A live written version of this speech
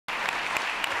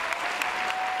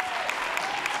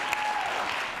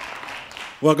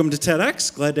Welcome to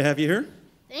TEDx. Glad to have you here.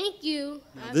 Thank you.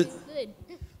 I've been good.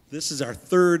 This is our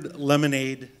third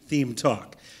Lemonade themed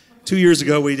talk. 2 years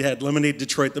ago, we had Lemonade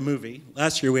Detroit, the movie.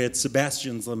 Last year, we had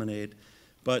Sebastian's Lemonade.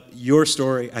 But your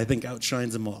story, I think,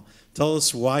 outshines them all. Tell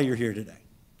us why you're here today.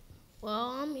 Well,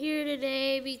 I'm here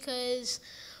today because,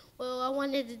 I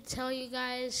wanted to tell you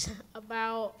guys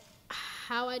about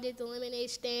how I did the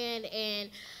lemonade stand and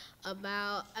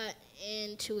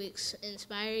to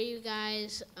inspire you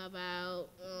guys about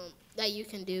that you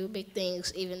can do big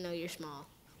things even though you're small.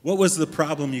 What was the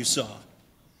problem you saw?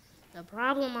 The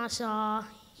problem I saw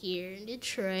here in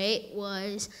Detroit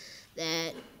was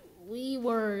that we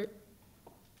were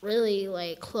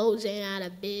really closing out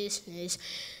of business,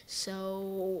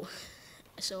 so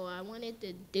I wanted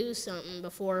to do something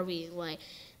before we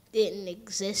didn't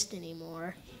exist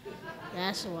anymore.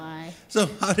 That's why. So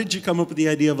how did you come up with the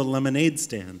idea of a lemonade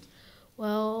stand?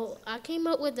 Well, I came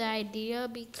up with the idea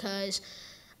because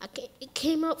it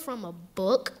came up from a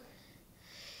book.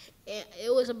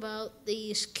 It was about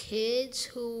these kids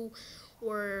who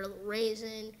were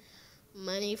raising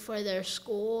money for their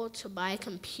school to buy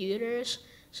computers.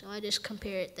 So I just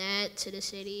compared that to the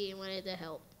city and wanted to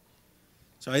help.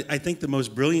 So I think the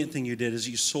most brilliant thing you did is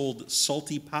you sold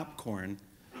salty popcorn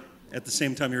at the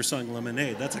same time you were selling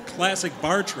lemonade. That's a classic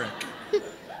bar trick.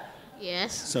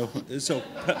 Yes. So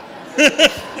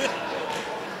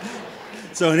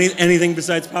anything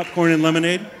besides popcorn and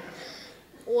lemonade?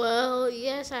 Well,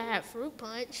 yes, I had fruit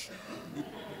punch.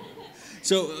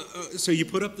 So you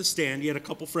put up the stand. You had a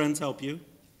couple friends help you.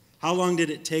 How long did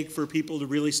it take for people to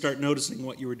really start noticing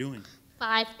what you were doing?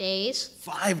 5 days.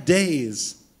 5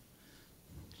 days.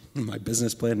 My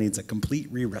business plan needs a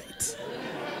complete rewrite.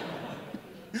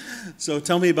 So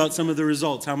tell me about some of the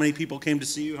results. How many people came to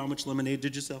see you? How much lemonade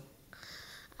did you sell?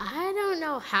 I don't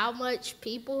know how much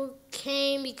people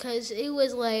came because it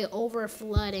was over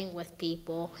flooding with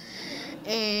people.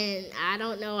 And I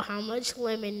don't know how much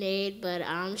lemonade, but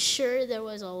I'm sure there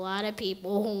was a lot of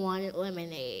people who wanted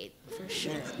lemonade, for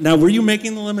sure. Now, were you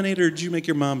making the lemonade or did you make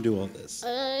your mom do all this?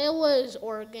 It was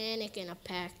organic in a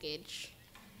package.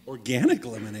 Organic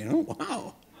lemonade? Oh,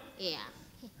 wow. Yeah.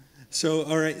 So,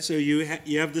 all right, so you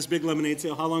have this big lemonade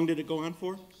sale. How long did it go on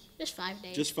for? Just 5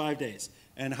 days. Just 5 days.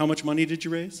 And how much money did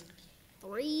you raise?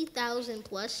 $3,000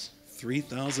 plus.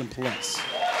 $3,000 plus.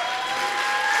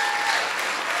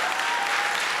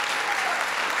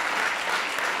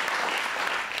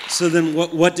 So then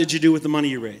what did you do with the money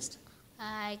you raised?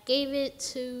 I gave it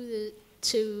to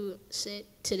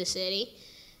the city.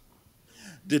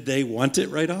 Did they want it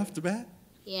right off the bat?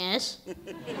 Yes.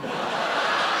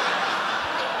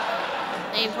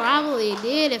 They probably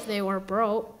did if they were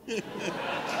broke.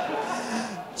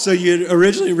 So you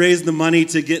originally raised the money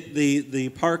to get the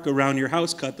park around your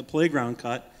house cut, the playground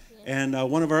cut, and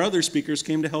one of our other speakers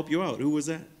came to help you out. Who was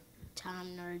that?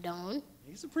 Tom Nardone.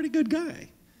 He's a pretty good guy.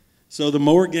 So the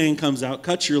mower gang comes out,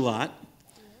 cuts your lot,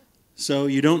 so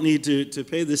you don't need to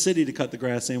pay the city to cut the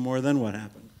grass anymore. Then what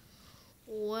happened?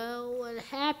 Well, what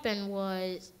happened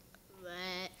was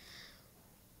that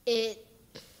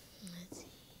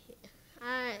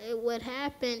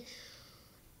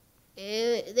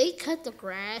they cut the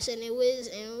grass and it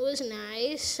was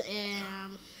nice,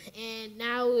 and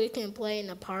now we can play in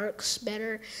the parks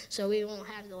better, so we won't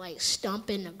have to stump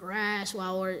in the grass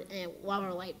while we're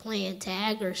playing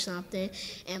tag or something.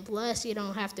 And plus, you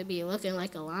don't have to be looking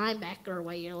like a linebacker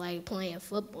while you're playing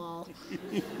football.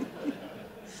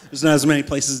 There's not as many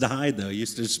places to hide, though. You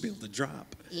used to just be able to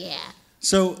drop. Yeah.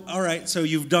 So, all right, so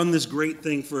you've done this great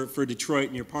thing for Detroit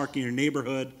and your park in your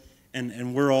neighborhood,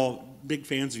 and we're all big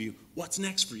fans of you. What's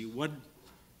next for you? What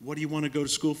do you want to go to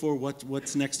school for?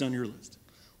 What's next on your list?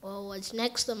 Well, what's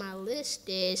next on my list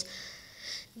is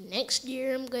next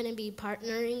year I'm going to be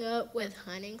partnering up with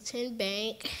Huntington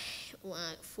Bank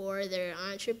for their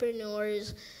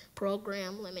entrepreneurs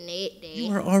program, Lemonade Day.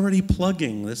 You are already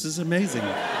plugging. This is amazing.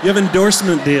 You have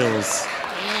endorsement deals.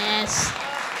 Yes.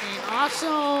 And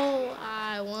also,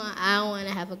 I want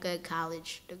to have a good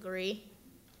college degree.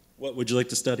 What would you like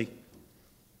to study?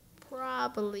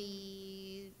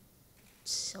 Probably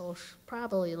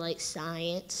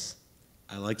science.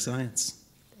 I like science.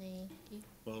 Thank you.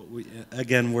 Well,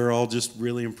 we're all just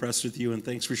really impressed with you, and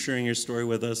thanks for sharing your story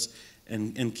with us,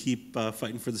 and keep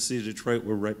fighting for the city of Detroit.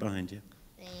 We're right behind you.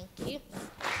 Thank you.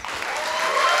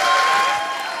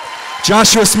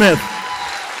 Joshua Smith.